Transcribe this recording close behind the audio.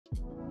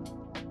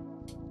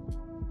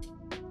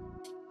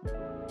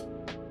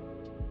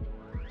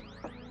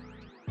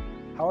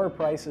How are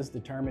prices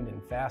determined in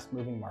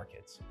fast-moving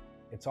markets?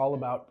 It's all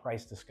about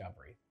price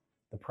discovery,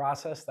 the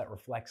process that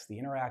reflects the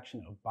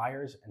interaction of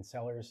buyers and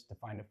sellers to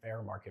find a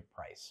fair market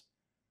price.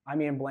 I'm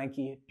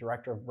Blanke,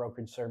 Director of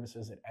Brokerage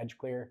Services at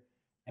EdgeClear,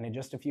 and in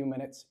just a few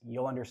minutes,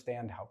 you'll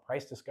understand how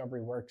price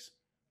discovery works,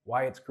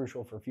 why it's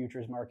crucial for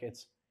futures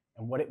markets,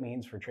 and what it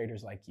means for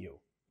traders like you.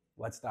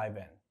 Let's dive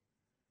in.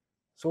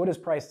 So what is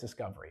price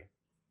discovery?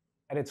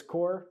 At its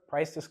core,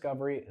 price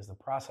discovery is the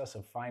process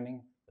of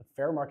finding the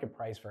fair market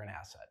price for an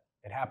asset.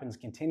 It happens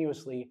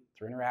continuously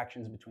through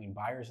interactions between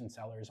buyers and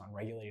sellers on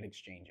regulated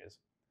exchanges.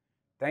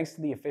 Thanks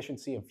to the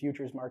efficiency of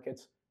futures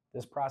markets,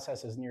 this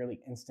process is nearly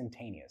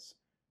instantaneous.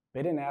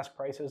 Bid and ask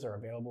prices are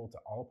available to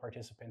all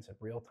participants at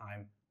real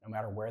time, no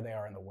matter where they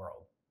are in the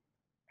world.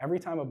 Every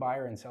time a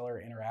buyer and seller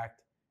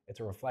interact,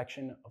 it's a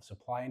reflection of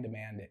supply and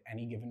demand at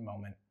any given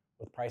moment,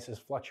 with prices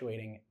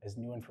fluctuating as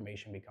new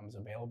information becomes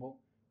available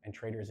and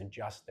traders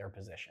adjust their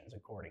positions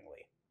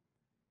accordingly.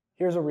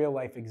 Here's a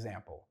real-life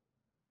example.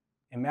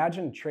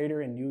 Imagine a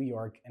trader in New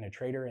York and a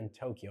trader in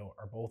Tokyo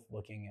are both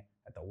looking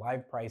at the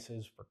live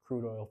prices for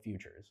crude oil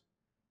futures.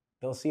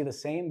 They'll see the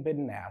same bid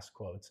and ask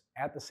quotes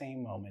at the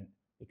same moment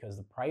because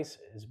the price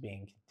is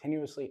being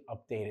continuously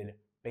updated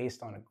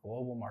based on a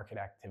global market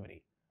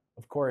activity.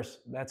 Of course,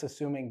 that's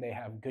assuming they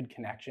have good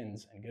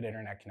connections and good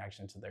internet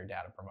connections to their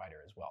data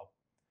provider as well.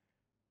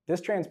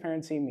 This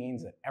transparency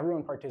means that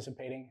everyone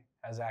participating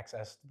has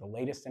access to the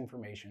latest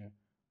information,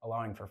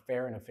 allowing for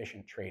fair and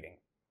efficient trading.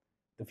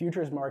 The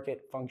futures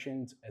market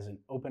functions as an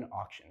open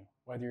auction.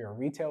 Whether you're a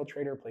retail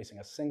trader placing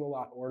a single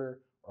lot order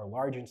or a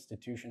large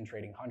institution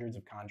trading hundreds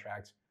of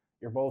contracts,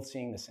 you're both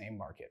seeing the same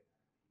market.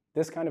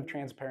 This kind of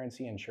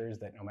transparency ensures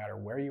that no matter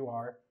where you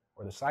are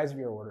or the size of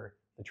your order,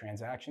 the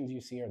transactions you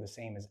see are the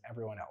same as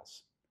everyone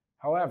else.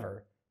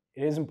 However,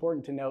 it is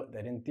important to note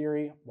that in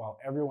theory, while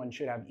everyone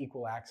should have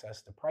equal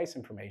access to price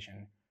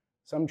information,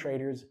 some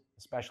traders,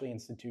 especially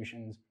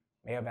institutions,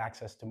 may have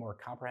access to more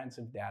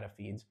comprehensive data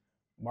feeds,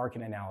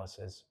 market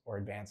analysis, or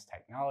advanced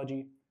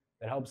technology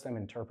that helps them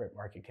interpret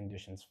market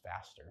conditions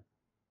faster.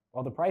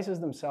 While the prices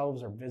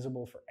themselves are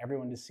visible for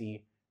everyone to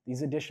see,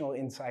 these additional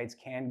insights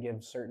can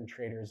give certain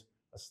traders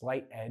a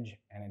slight edge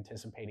in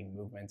anticipating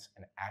movements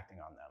and acting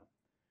on them.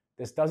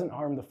 This doesn't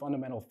harm the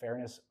fundamental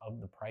fairness of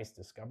the price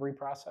discovery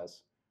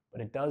process,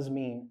 but it does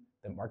mean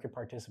that market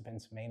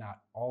participants may not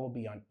all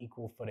be on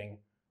equal footing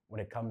when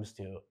it comes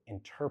to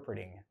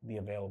interpreting the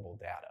available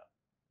data.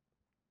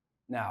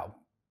 Now,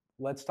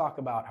 let's talk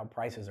about how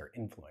prices are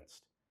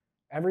influenced.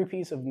 Every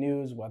piece of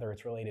news, whether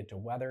it's related to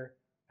weather,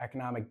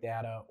 economic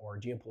data, or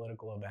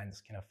geopolitical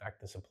events, can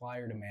affect the supply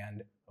or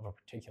demand of a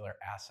particular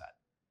asset.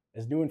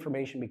 As new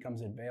information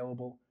becomes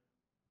available,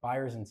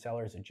 buyers and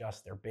sellers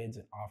adjust their bids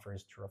and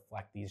offers to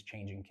reflect these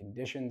changing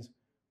conditions,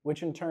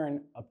 which in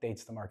turn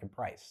updates the market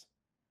price.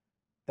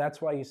 That's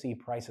why you see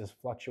prices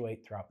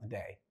fluctuate throughout the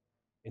day.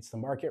 It's the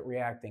market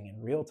reacting in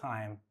real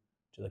time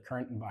to the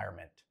current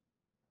environment.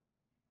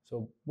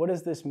 So what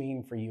does this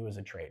mean for you as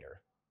a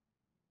trader?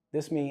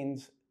 This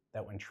means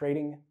that when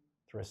trading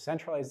through a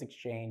centralized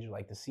exchange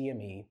like the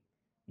CME,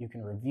 you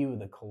can review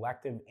the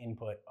collective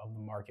input of the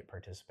market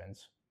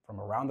participants from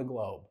around the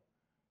globe.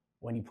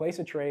 When you place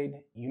a trade,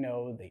 you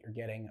know that you're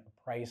getting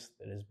a price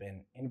that has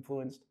been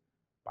influenced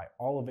by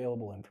all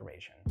available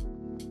information.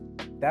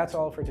 That's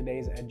all for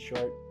today's Edge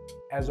Short.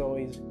 As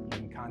always, you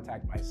can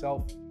contact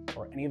myself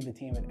or any of the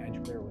team at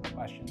EdgeClear with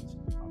questions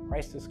on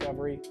price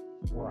discovery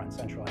or on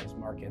centralized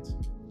markets.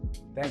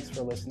 Thanks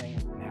for listening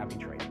and happy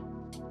trading.